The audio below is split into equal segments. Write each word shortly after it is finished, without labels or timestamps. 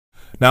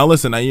Now,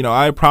 listen,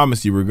 I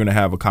promised you we're going to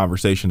have a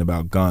conversation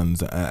about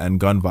guns and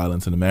gun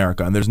violence in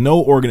America. And there's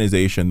no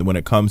organization when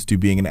it comes to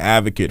being an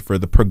advocate for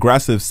the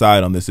progressive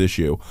side on this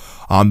issue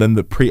than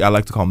I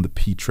like to call them the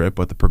P-TRIP,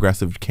 but the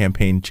Progressive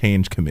Campaign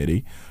Change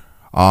Committee.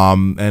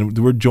 And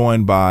we're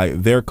joined by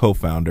their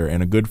co-founder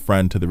and a good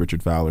friend to the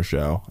Richard Fowler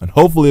Show, and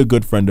hopefully a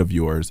good friend of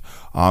yours,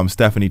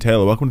 Stephanie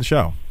Taylor. Welcome to the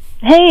show.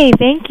 Hey,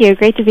 thank you.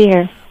 Great to be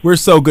here. We're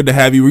so good to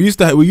have you. We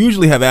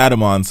usually have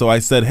Adam on, so I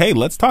said, hey,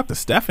 let's talk to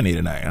Stephanie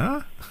tonight,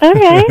 huh?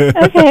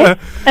 Okay.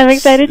 I'm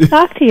excited to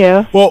talk to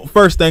you. Well,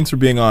 first, thanks for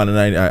being on, and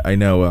I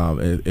know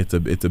it's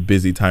a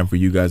busy time for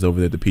you guys over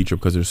there at the P-TRIP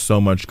because there's so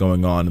much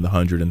going on in the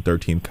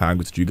 113th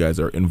Congress that you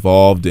guys are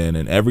involved in,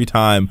 and every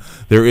time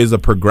there is a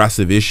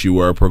progressive issue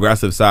or a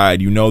progressive side,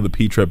 the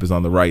P-TRIP is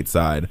on the right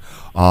side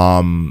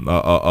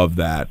of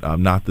that,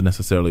 not the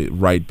necessarily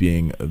right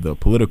being the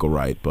political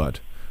right, but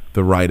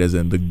the right as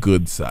in the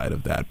good side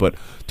of that. But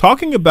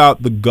talking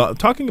about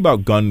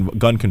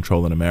gun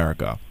control in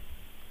America.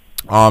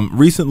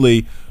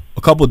 Recently,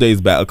 a couple of days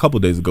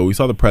ago, we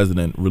saw the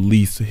president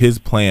release his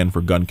plan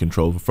for gun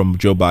control from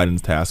Joe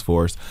Biden's task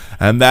force,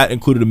 and that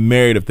included a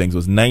myriad of things. It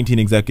was 19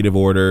 executive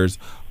orders.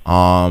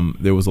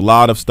 There was a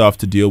lot of stuff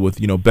to deal with,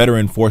 better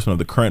enforcement of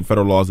the current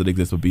federal laws that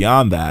exist. But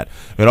beyond that,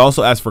 it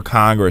also asked for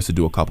Congress to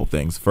do a couple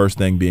things. First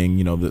thing being,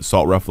 the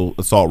assault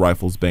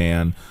rifles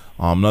ban.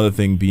 Another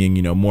thing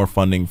being, more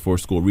funding for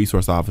school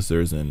resource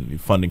officers and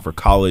funding for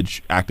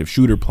college active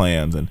shooter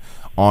plans and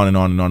on and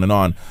on and on and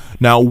on.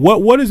 Now,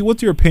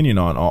 what's your opinion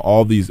on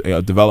all these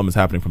developments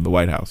happening from the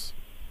White House?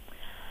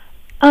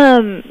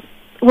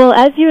 Well,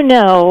 as you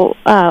know,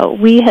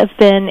 we have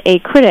been a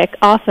critic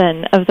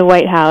often of the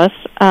White House.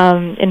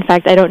 In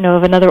fact, I don't know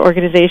of another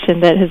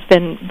organization that has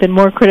been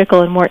more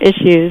critical in more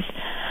issues.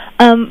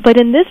 But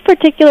in this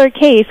particular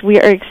case, we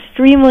are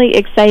extremely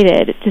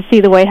excited to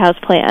see the White House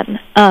plan.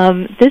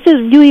 This is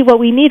really what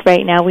we need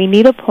right now. We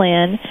need a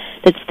plan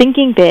that's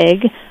thinking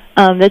big,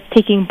 that's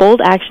taking bold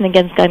action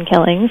against gun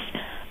killings.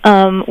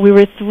 We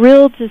were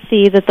thrilled to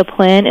see that the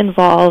plan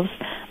involves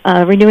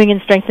renewing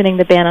and strengthening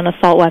the ban on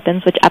assault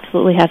weapons, which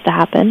absolutely has to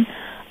happen,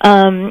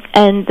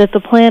 and that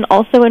the plan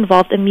also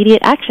involved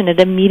immediate action.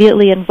 It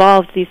immediately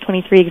involved these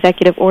 23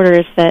 executive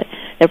orders that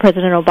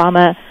President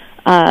Obama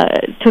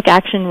took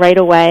action right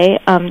away.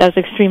 That was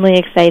extremely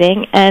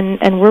exciting,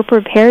 and we're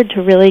prepared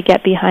to really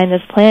get behind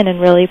this plan and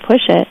really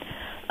push it.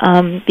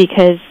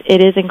 Because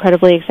it is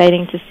incredibly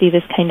exciting to see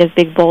this kind of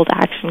big, bold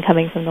action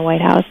coming from the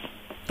White House.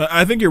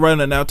 I think you're right on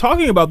that. Now,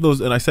 talking about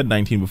those, and I said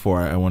 19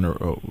 before, I want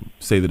to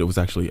say that it was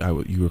actually,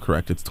 you were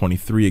correct, it's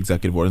 23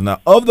 executive orders. Now,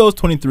 of those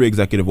 23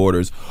 executive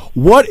orders,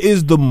 what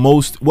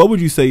would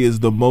you say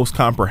is the most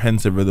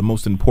comprehensive or the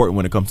most important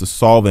when it comes to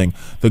solving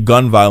the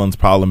gun violence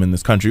problem in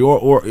this country,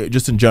 or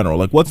just in general?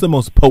 Like, what's the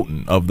most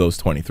potent of those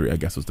 23, I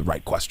guess was the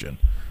right question.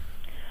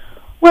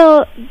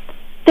 Well,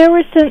 there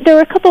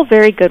were a couple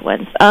very good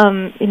ones.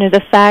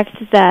 The fact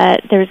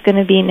that there's going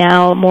to be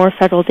now more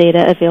federal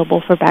data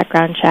available for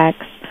background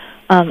checks,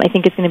 I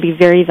think it's going to be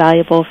very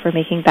valuable for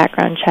making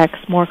background checks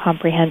more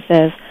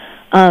comprehensive.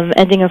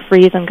 Ending a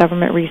freeze on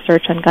government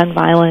research on gun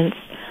violence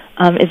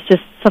is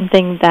just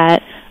something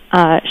that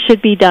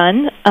should be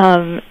done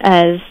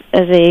as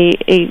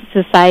a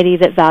society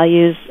that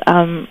values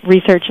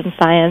research and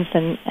science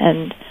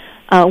and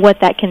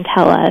what that can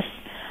tell us.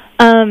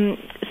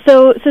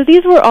 So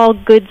these were all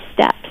good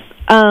steps.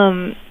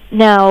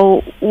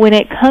 Now, when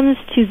it comes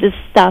to the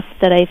stuff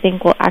that I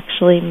think will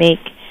actually make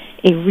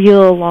a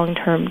real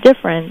long-term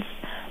difference,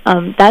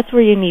 that's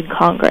where you need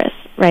Congress,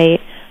 right?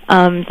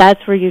 That's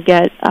where you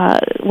get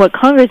what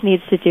Congress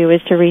needs to do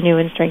is to renew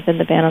and strengthen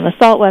the ban on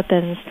assault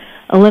weapons,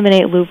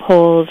 eliminate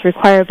loopholes,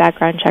 require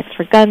background checks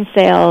for gun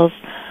sales.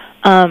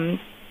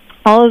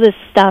 All of this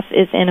stuff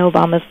is in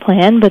Obama's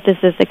plan, but this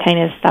is the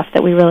kind of stuff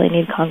that we really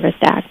need Congress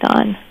to act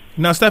on.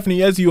 Now,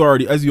 Stephanie, as you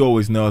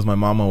always know, as my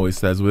mom always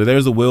says, where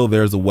there's a will,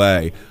 there's a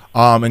way.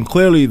 And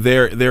clearly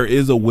there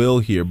is a will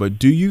here. But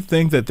do you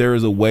think that there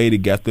is a way to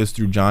get this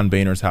through John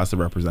Boehner's House of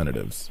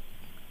Representatives?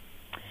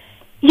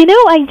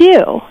 I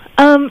do,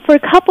 for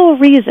a couple of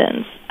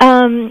reasons.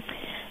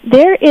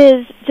 There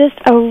is just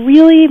a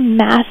really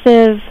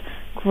massive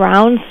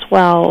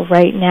groundswell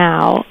right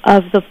now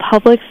of the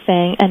public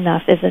saying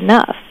enough is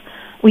enough.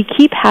 We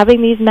keep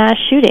having these mass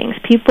shootings.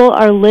 People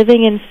are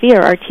living in fear.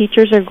 Our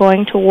teachers are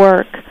going to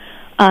work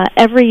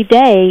every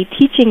day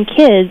teaching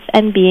kids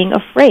and being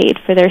afraid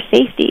for their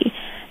safety.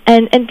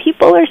 And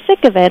people are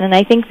sick of it, and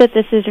I think that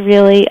this is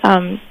really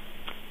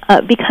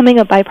becoming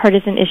a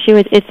bipartisan issue.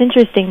 It's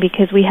interesting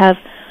because we have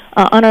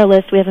on our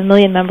list, we have 1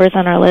 million members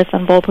on our list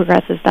on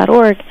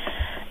boldprogressives.org,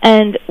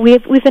 and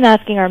we've been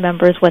asking our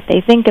members what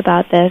they think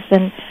about this,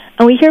 and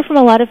we hear from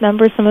a lot of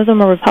members. Some of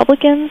them are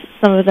Republicans,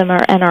 some of them are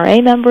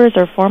NRA members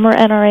or former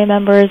NRA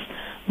members,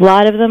 a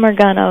lot of them are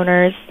gun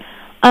owners,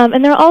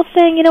 and they're all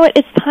saying,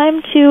 it's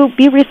time to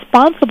be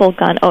responsible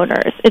gun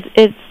owners.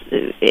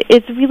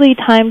 It's really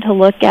time to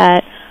look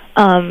at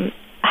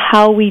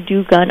how we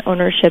do gun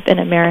ownership in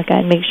America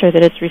and make sure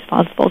that it's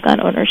responsible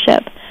gun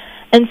ownership.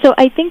 And so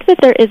I think that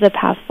there is a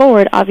path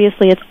forward.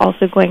 Obviously, it's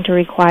also going to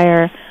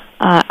require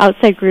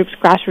outside groups,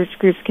 grassroots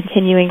groups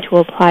continuing to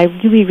apply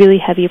really, really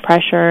heavy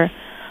pressure.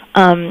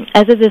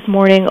 As of this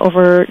morning,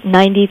 over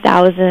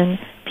 90,000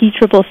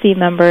 PCCC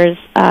members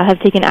have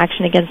taken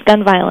action against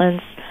gun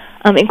violence,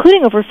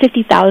 including over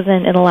 50,000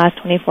 in the last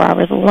 24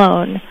 hours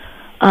alone.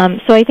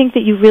 So I think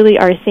that you really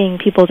are seeing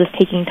people just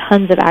taking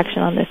tons of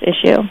action on this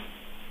issue.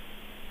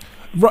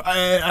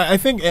 I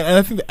think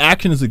the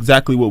action is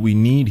exactly what we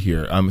need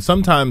here.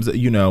 Sometimes,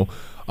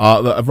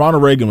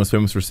 Ronald Reagan was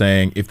famous for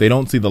saying, if they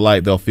don't see the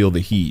light, they'll feel the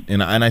heat.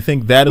 And I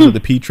think that is what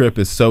the P-Trip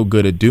is so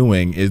good at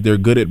doing, is they're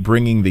good at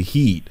bringing the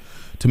heat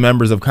to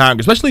members of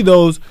Congress, especially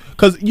those,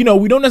 because, we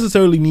don't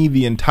necessarily need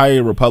the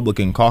entire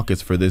Republican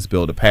caucus for this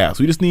bill to pass.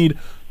 We just need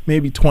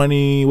maybe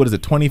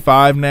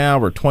 25 now,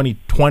 or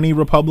 20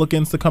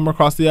 Republicans to come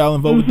across the aisle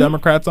and vote with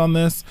Democrats on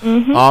this.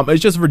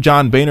 It's just for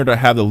John Boehner to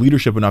have the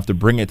leadership enough to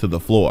bring it to the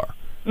floor.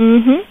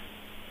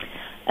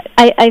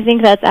 I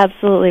think that's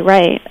absolutely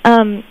right.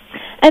 And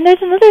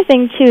there's another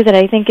thing, too, that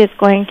I think is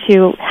going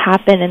to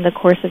happen in the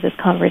course of this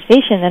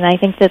conversation, and I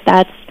think that's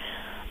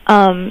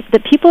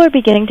that people are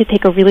beginning to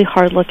take a really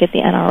hard look at the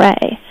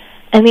NRA.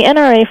 And the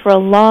NRA for a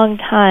long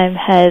time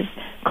has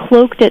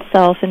cloaked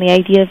itself in the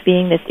idea of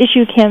being this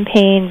issue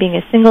campaign, being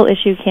a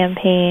single-issue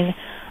campaign.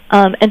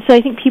 And so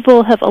I think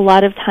people have a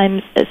lot of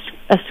times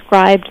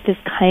ascribed this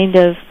kind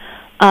of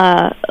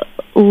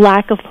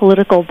lack of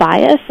political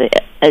bias to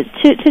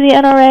the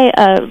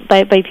NRA,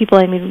 by people,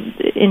 I mean,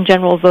 in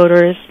general,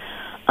 voters.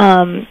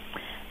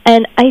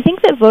 And I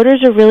think that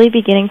voters are really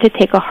beginning to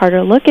take a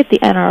harder look at the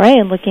NRA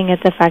and looking at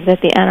the fact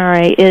that the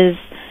NRA is,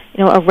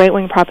 a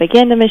right-wing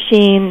propaganda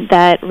machine,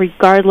 that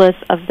regardless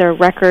of their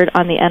record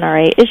on the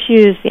NRA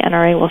issues, the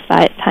NRA will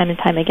time and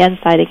time again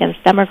side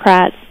against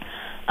Democrats,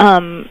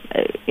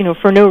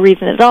 for no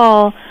reason at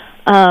all.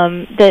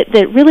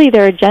 That really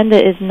their agenda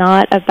is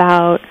not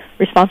about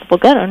responsible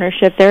gun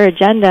ownership. Their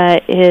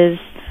agenda is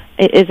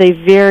a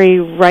very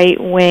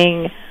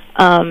right-wing,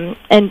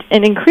 and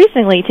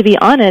increasingly, to be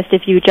honest,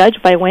 if you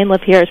judge by Wayne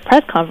LaPierre's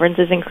press conference,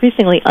 is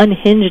increasingly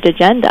unhinged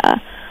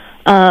agenda.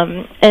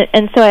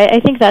 And so I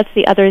think that's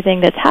the other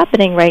thing that's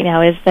happening right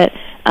now, is that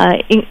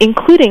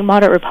including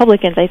moderate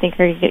Republicans, I think,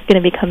 are going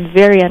to become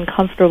very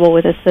uncomfortable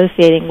with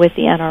associating with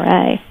the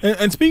NRA.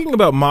 And speaking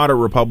about moderate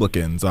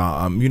Republicans,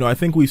 I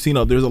think we've seen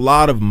there's a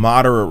lot of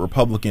moderate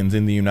Republicans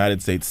in the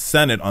United States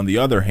Senate, on the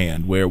other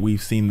hand, where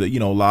we've seen that,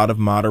 a lot of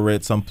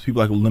moderate, some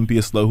people like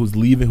Olympia Slowe,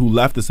 who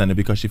left the Senate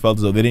because she felt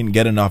as though they didn't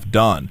get enough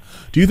done.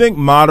 Do you think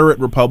moderate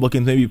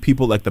Republicans, maybe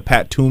people like the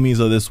Pat Toomeys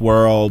of this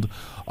world,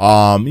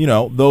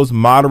 those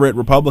moderate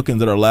Republicans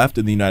that are left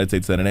in the United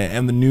States Senate,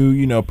 and the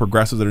new,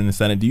 progressives that are in the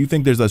Senate, do you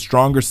think there's a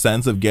stronger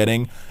sense of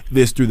getting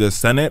this through the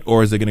Senate,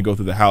 or is it going to go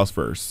through the House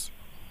first?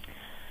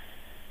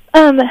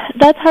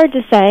 That's hard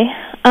to say,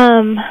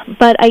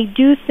 but I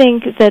do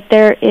think that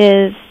there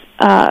is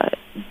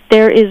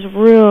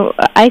room.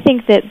 I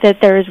think that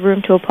there is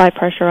room to apply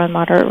pressure on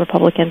moderate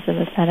Republicans in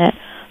the Senate,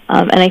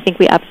 and I think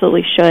we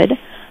absolutely should.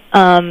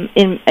 I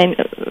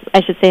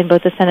should say in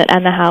both the Senate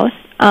and the House.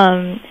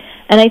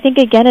 And I think,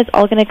 again, it's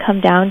all going to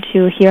come down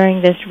to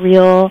hearing this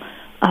real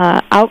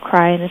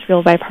outcry and this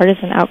real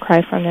bipartisan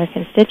outcry from their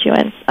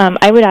constituents.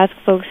 I would ask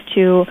folks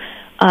to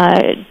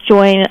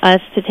join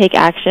us to take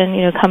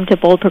action. Come to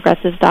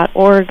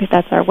boldprogressives.org.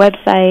 That's our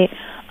website.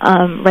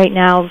 Right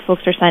now,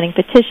 folks are signing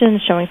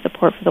petitions showing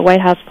support for the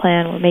White House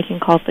plan. We're making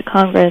calls to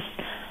Congress.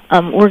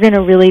 We're going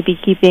to really be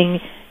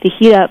keeping the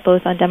heat up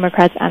both on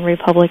Democrats and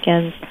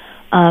Republicans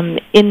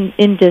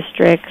in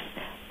districts,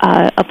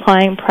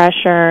 applying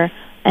pressure,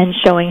 and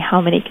showing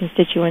how many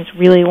constituents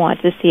really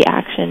want to see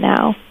action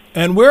now.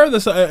 And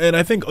and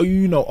I think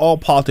all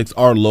politics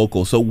are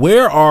local. So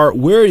where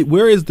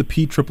is the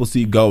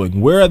PCCC going?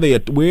 Where are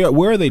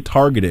they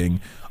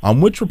targeting?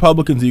 Which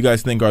Republicans do you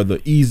guys think are the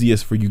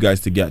easiest for you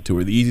guys to get to,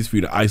 or the easiest for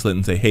you to isolate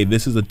and say, hey,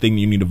 this is the thing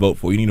you need to vote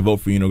for. You need to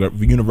vote for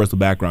universal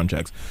background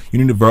checks. You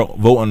need to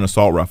vote on an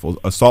assault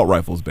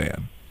rifles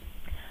ban.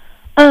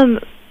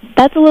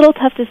 That's a little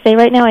tough to say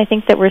right now. I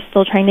think that we're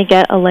still trying to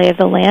get a lay of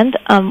the land.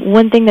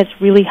 One thing that's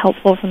really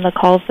helpful from the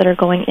calls that are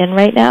going in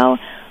right now,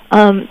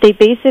 they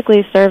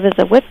basically serve as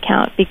a whip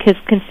count, because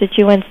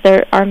constituents,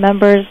 there are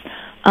members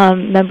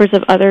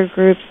of other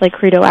groups like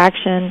Credo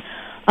Action,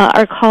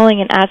 are calling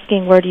and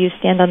asking, where do you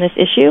stand on this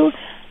issue?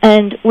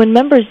 And when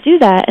members do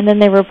that and then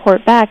they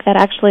report back, that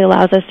actually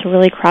allows us to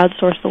really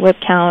crowdsource the whip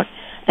count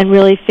and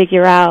really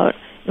figure out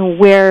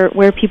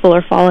where people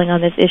are falling on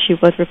this issue,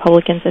 both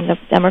Republicans and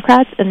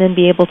Democrats, and then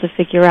be able to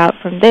figure out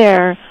from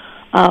there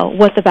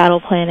what the battle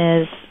plan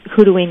is,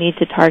 who do we need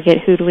to target,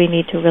 who do we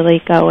need to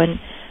really go and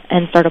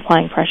start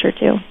applying pressure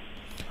to.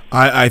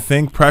 I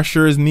think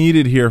pressure is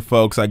needed here,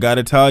 folks. I got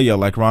to tell you,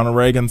 like Ronald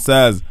Reagan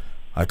says,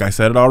 like I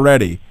said it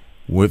already,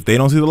 if they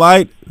don't see the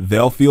light,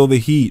 they'll feel the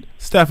heat.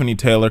 Stephanie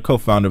Taylor,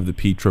 co-founder of the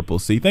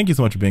PCCC, thank you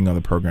so much for being on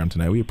the program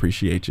tonight. We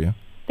appreciate you.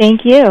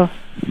 Thank you.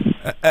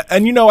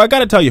 And, you know, I got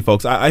to tell you,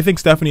 folks, I think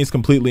Stephanie is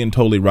completely and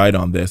totally right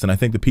on this. And I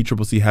think the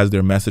PCCC has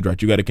their message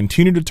right. You got to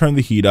continue to turn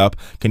the heat up,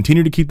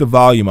 continue to keep the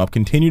volume up,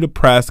 continue to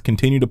press,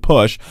 continue to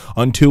push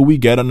until we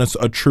get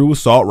a true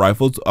assault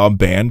rifles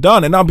ban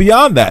done. And now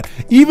beyond that,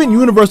 even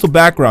universal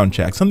background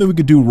checks, something we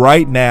could do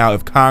right now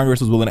if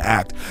Congress is willing to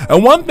act.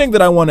 And one thing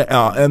that I want to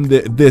end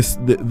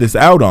this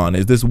out on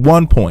is this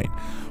one point.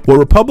 What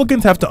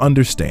Republicans have to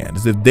understand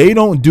is if they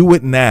don't do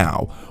it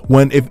now,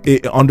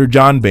 under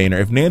John Boehner,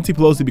 if Nancy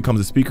Pelosi becomes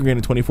a speaker again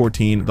in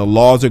 2014, the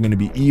laws are going to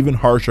be even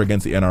harsher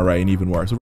against the NRA and even worse.